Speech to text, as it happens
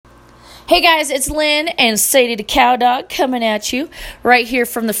Hey guys, it's Lynn and Sadie the Cow Dog coming at you right here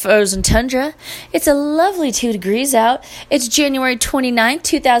from the frozen tundra. It's a lovely 2 degrees out. It's January 29th,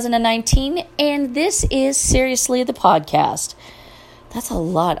 2019, and this is Seriously the Podcast. That's a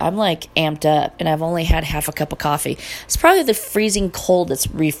lot. I'm like amped up, and I've only had half a cup of coffee. It's probably the freezing cold that's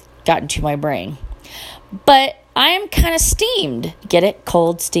gotten to my brain. But I am kind of steamed. Get it?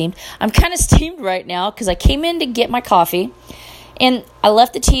 Cold, steamed. I'm kind of steamed right now because I came in to get my coffee. And I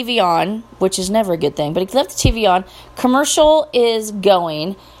left the TV on, which is never a good thing, but I left the TV on. Commercial is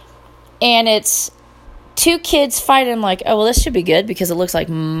going, and it's two kids fighting. I'm like, oh, well, this should be good because it looks like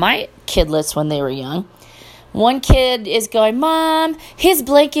my kidlets when they were young. One kid is going, Mom, he's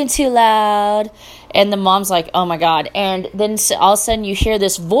blinking too loud. And the mom's like, oh, my God. And then all of a sudden you hear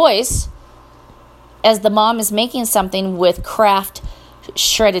this voice as the mom is making something with Kraft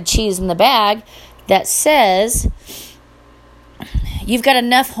shredded cheese in the bag that says, you've got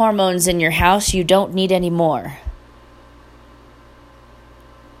enough hormones in your house. You don't need any more.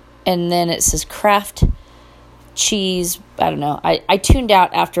 And then it says Kraft cheese. I don't know. I tuned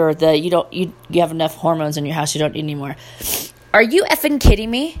out after the you have enough hormones in your house. You don't need any more. Are you effing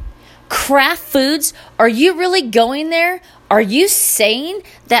kidding me? Kraft Foods? Are you really going there? Are you saying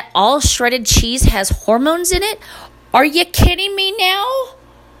that all shredded cheese has hormones in it? Are you kidding me now?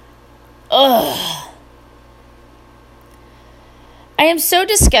 Ugh. I am so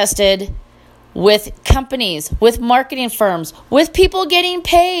disgusted with companies, with marketing firms, with people getting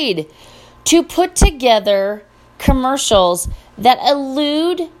paid to put together commercials that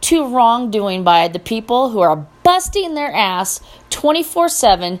allude to wrongdoing by the people who are busting their ass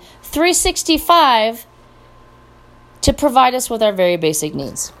 24/7, 365 to provide us with our very basic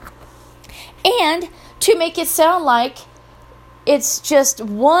needs. And to make it sound like it's just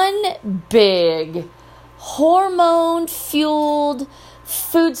one big hormone-fueled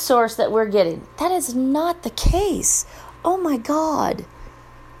food source that we're getting. That is not the case. Oh my God.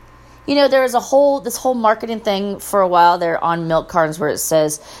 You know, there was this whole marketing thing for a while there on milk cartons where it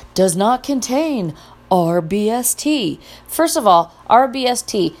says, does not contain RBST. First of all,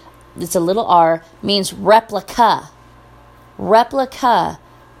 RBST, it's a little R, means replica. Replica.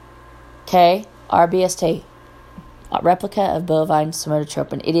 Okay? RBST. Replica of bovine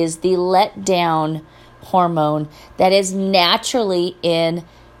somatotropin. It is the letdown hormone that is naturally in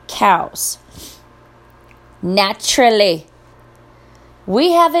cows. Naturally.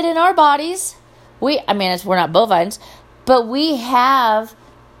 We have it in our bodies. We're not bovines, but we have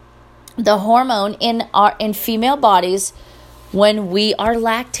the hormone in female bodies when we are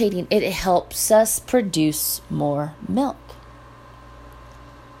lactating. It helps us produce more milk.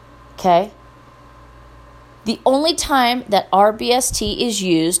 Okay? The only time that RBST is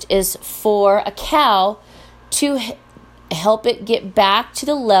used is for a cow to help it get back to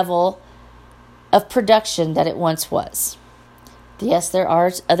the level of production that it once was. Yes, there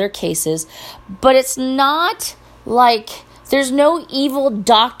are other cases, but it's not like there's no evil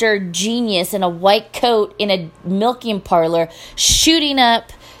doctor genius in a white coat in a milking parlor shooting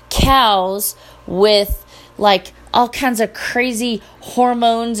up cows with like all kinds of crazy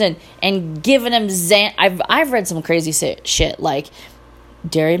hormones and giving them I've read some crazy shit like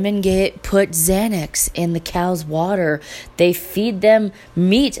dairymen put Xanax in the cow's water. They feed them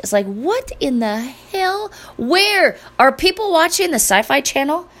meat. It's like, what in the hell? Where are people watching the Sci-Fi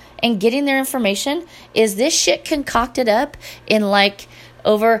Channel and getting their information? Is this shit concocted up in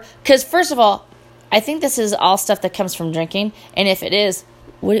because first of all, I think this is all stuff that comes from drinking, and if it is,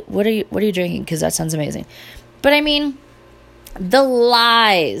 what are you drinking? Because that sounds amazing. But I mean, the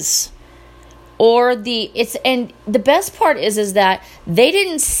lies and the best part is that they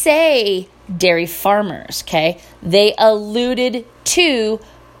didn't say dairy farmers, okay? They alluded to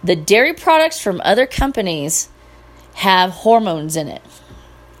the dairy products from other companies have hormones in it.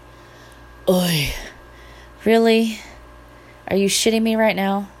 Oy, really? Are you shitting me right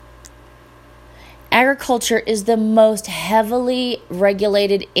now? Agriculture is the most heavily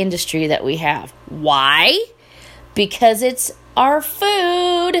regulated industry that we have. Why? Because it's our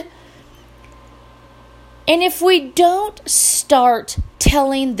food. And if we don't start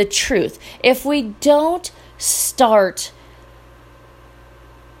telling the truth, if we don't start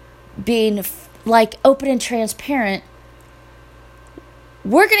being open and transparent,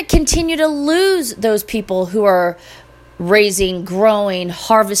 we're going to continue to lose those people who are raising, growing,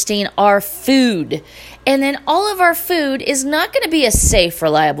 harvesting our food. And then all of our food is not going to be a safe,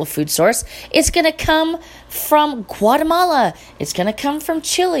 reliable food source. It's going to come from Guatemala. It's going to come from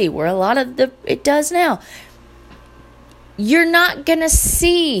Chile, where a lot of it does now. You're not going to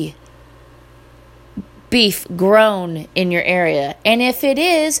see beef grown in your area? And if it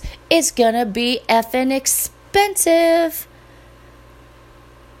is, it's going to be effing expensive.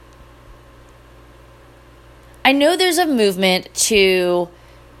 I know there's a movement to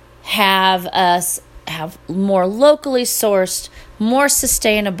have us have more locally sourced, more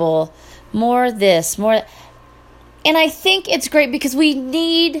sustainable, more this, more. And I think it's great because we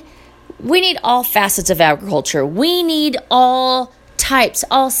need all facets of agriculture. We need all types,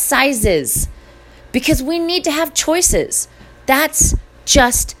 all sizes, because we need to have choices. That's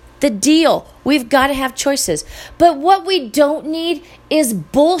just the deal. We've got to have choices. But what we don't need is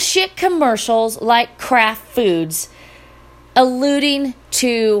bullshit commercials like Kraft Foods alluding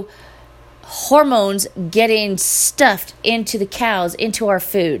to hormones getting stuffed into the cows, into our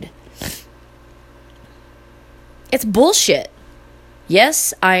food. It's bullshit.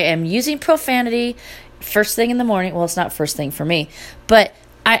 Yes, I am using profanity first thing in the morning. Well, it's not first thing for me, but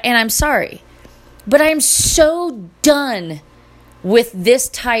I'm sorry. But I'm so done with this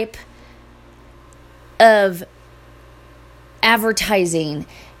type of advertising.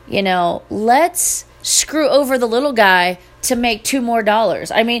 Let's screw over the little guy to make $2 more.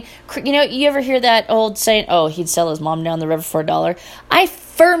 I mean, you ever hear that old saying, oh, he'd sell his mom down the river for $1? I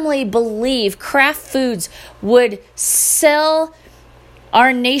firmly believe Kraft Foods would sell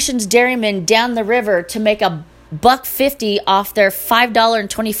our nation's dairymen down the river to make $1.50 off their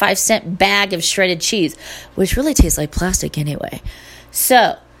 $5.25 bag of shredded cheese, which really tastes like plastic anyway.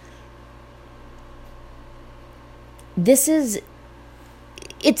 So, it's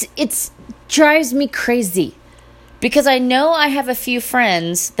drives me crazy because I know I have a few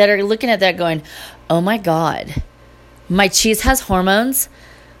friends that are looking at that going, oh my God, my cheese has hormones.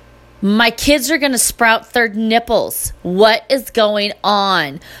 My kids are going to sprout their nipples. What is going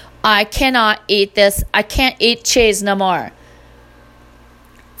on? I cannot eat this. I can't eat cheese no more.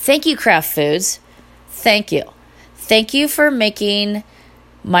 Thank you, Kraft Foods. Thank you. Thank you for making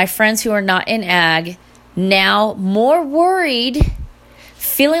my friends who are not in ag now more worried,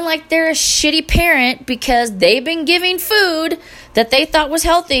 feeling like they're a shitty parent because they've been giving food that they thought was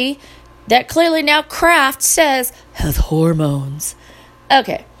healthy that clearly now Kraft says has hormones.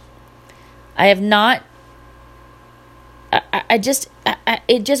 Okay. I have not, it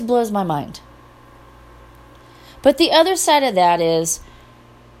just blows my mind. But the other side of that is,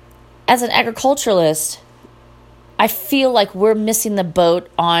 as an agriculturalist, I feel like we're missing the boat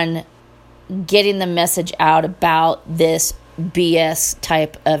on getting the message out about this BS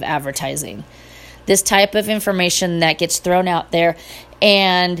type of advertising. This type of information that gets thrown out there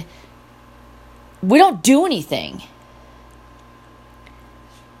and we don't do anything.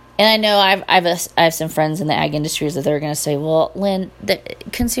 And I know I have some friends in the ag industries that they're going to say, well, Lynn, the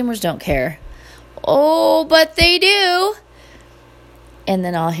consumers don't care. Oh, but they do. And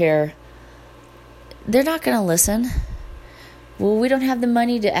then I'll hear, they're not going to listen. Well, we don't have the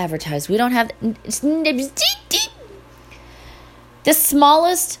money to advertise. We don't have... The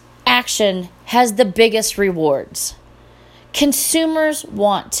smallest action has the biggest rewards. Consumers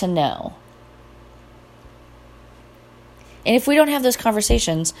want to know. And if we don't have those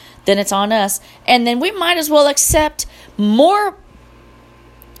conversations, then it's on us. And then we might as well accept more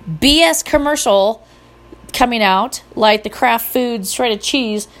BS commercial coming out, like the Kraft Foods shredded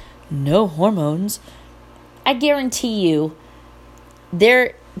cheese, no hormones. I guarantee you,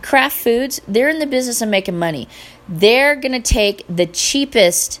 Kraft Foods, they're in the business of making money. They're going to take the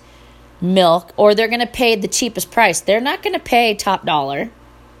cheapest milk, or they're going to pay the cheapest price. They're not going to pay top dollar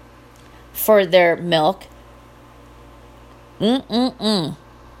for their milk.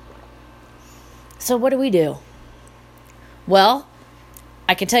 So what do? Well,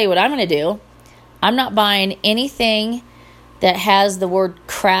 I can tell you what I'm going to do. I'm not buying anything that has the word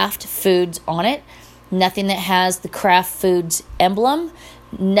Kraft Foods on it. Nothing that has the Kraft Foods emblem.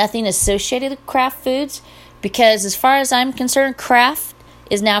 Nothing associated with Kraft Foods. Because as far as I'm concerned, Kraft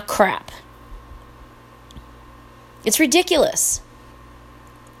is now crap. It's ridiculous.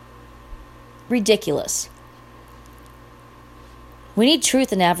 Ridiculous. We need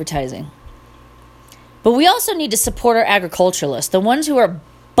truth in advertising. But we also need to support our agriculturalists, the ones who are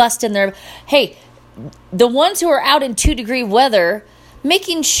busting their... Hey, the ones who are out in 2-degree weather,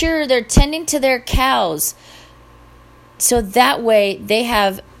 making sure they're tending to their cows. So that way they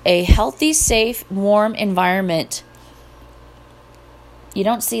have a healthy, safe, warm environment. You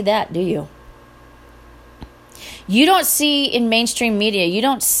don't see that, do you? You don't see in mainstream media, you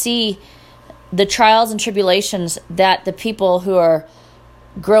don't see the trials and tribulations that the people who are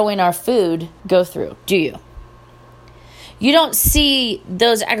growing our food go through, do you? You don't see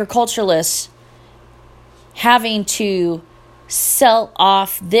those agriculturalists having to sell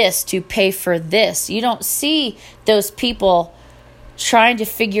off this to pay for this. You don't see those people trying to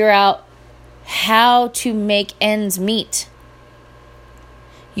figure out how to make ends meet.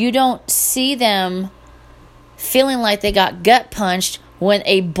 You don't see them feeling like they got gut punched when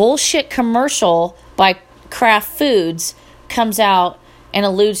a bullshit commercial by Kraft Foods comes out and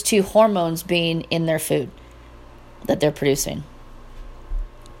alludes to hormones being in their food that they're producing.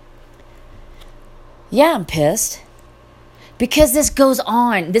 Yeah, I'm pissed. Because this goes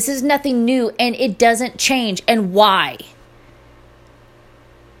on. This is nothing new and it doesn't change. And why?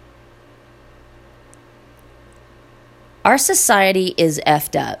 Our society is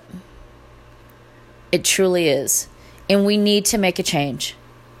effed up. It truly is. And we need to make a change.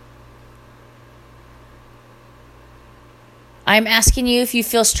 I'm asking you if you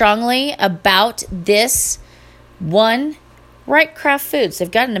feel strongly about this. One, write Kraft Foods. They've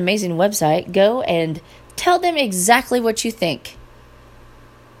got an amazing website. Go and tell them exactly what you think.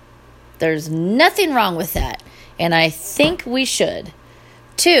 There's nothing wrong with that. And I think we should.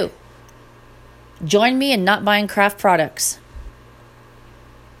 2, join me in not buying Kraft products.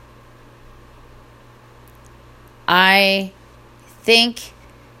 I think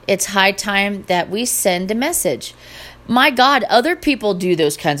it's high time that we send a message. My God, other people do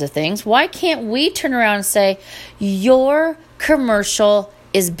those kinds of things. Why can't we turn around and say, your commercial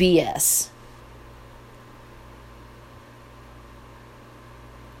is BS?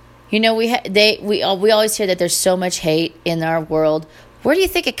 You know, we always hear that there's so much hate in our world. Where do you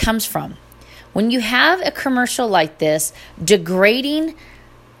think it comes from? When you have a commercial like this, degrading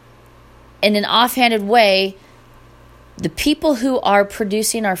in an offhanded way the people who are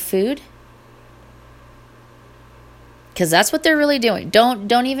producing our food, because that's what they're really doing.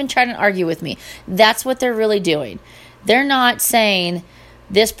 Don't even try to argue with me. That's what they're really doing. They're not saying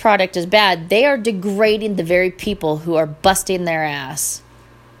this product is bad. They are degrading the very people who are busting their ass.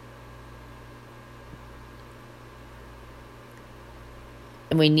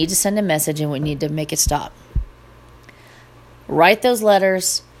 And we need to send a message and we need to make it stop. Write those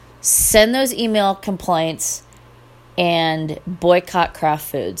letters, send those email complaints, and boycott Kraft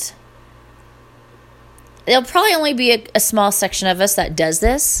Foods. There'll probably only be a small section of us that does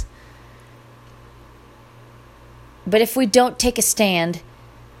this. But if we don't take a stand,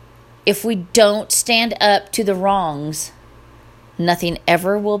 if we don't stand up to the wrongs, nothing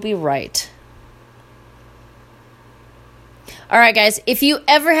ever will be right. All right, guys, if you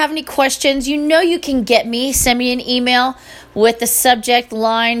ever have any questions, you know you can get me. Send me an email with the subject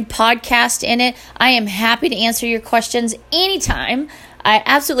line podcast in it. I am happy to answer your questions anytime. I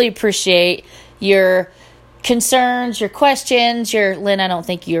absolutely appreciate your concerns, your questions, Lynn, I don't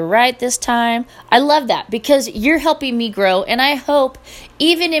think you're right this time. I love that because you're helping me grow. And I hope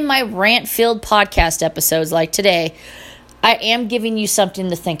even in my rant-filled podcast episodes like today, I am giving you something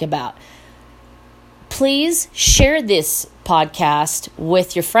to think about. Please share this podcast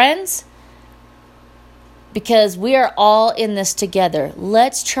with your friends because we are all in this together.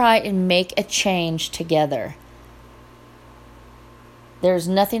 Let's try and make a change together. There's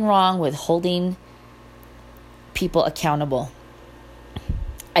nothing wrong with holding people accountable.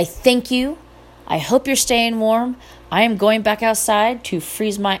 I thank you. I hope you're staying warm. I am going back outside to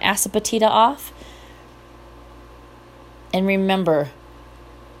freeze my assafoetida off. And remember,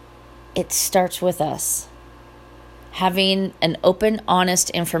 it starts with us having an open, honest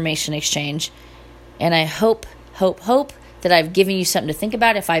information exchange. And I hope that I've given you something to think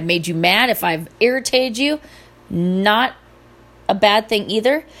about. If I've made you mad, if I've irritated you, not a bad thing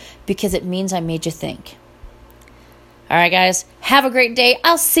either, because it means I made you think. All right, guys, have a great day.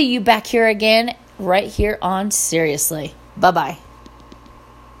 I'll see you back here again, right here on Seriously. Bye-bye.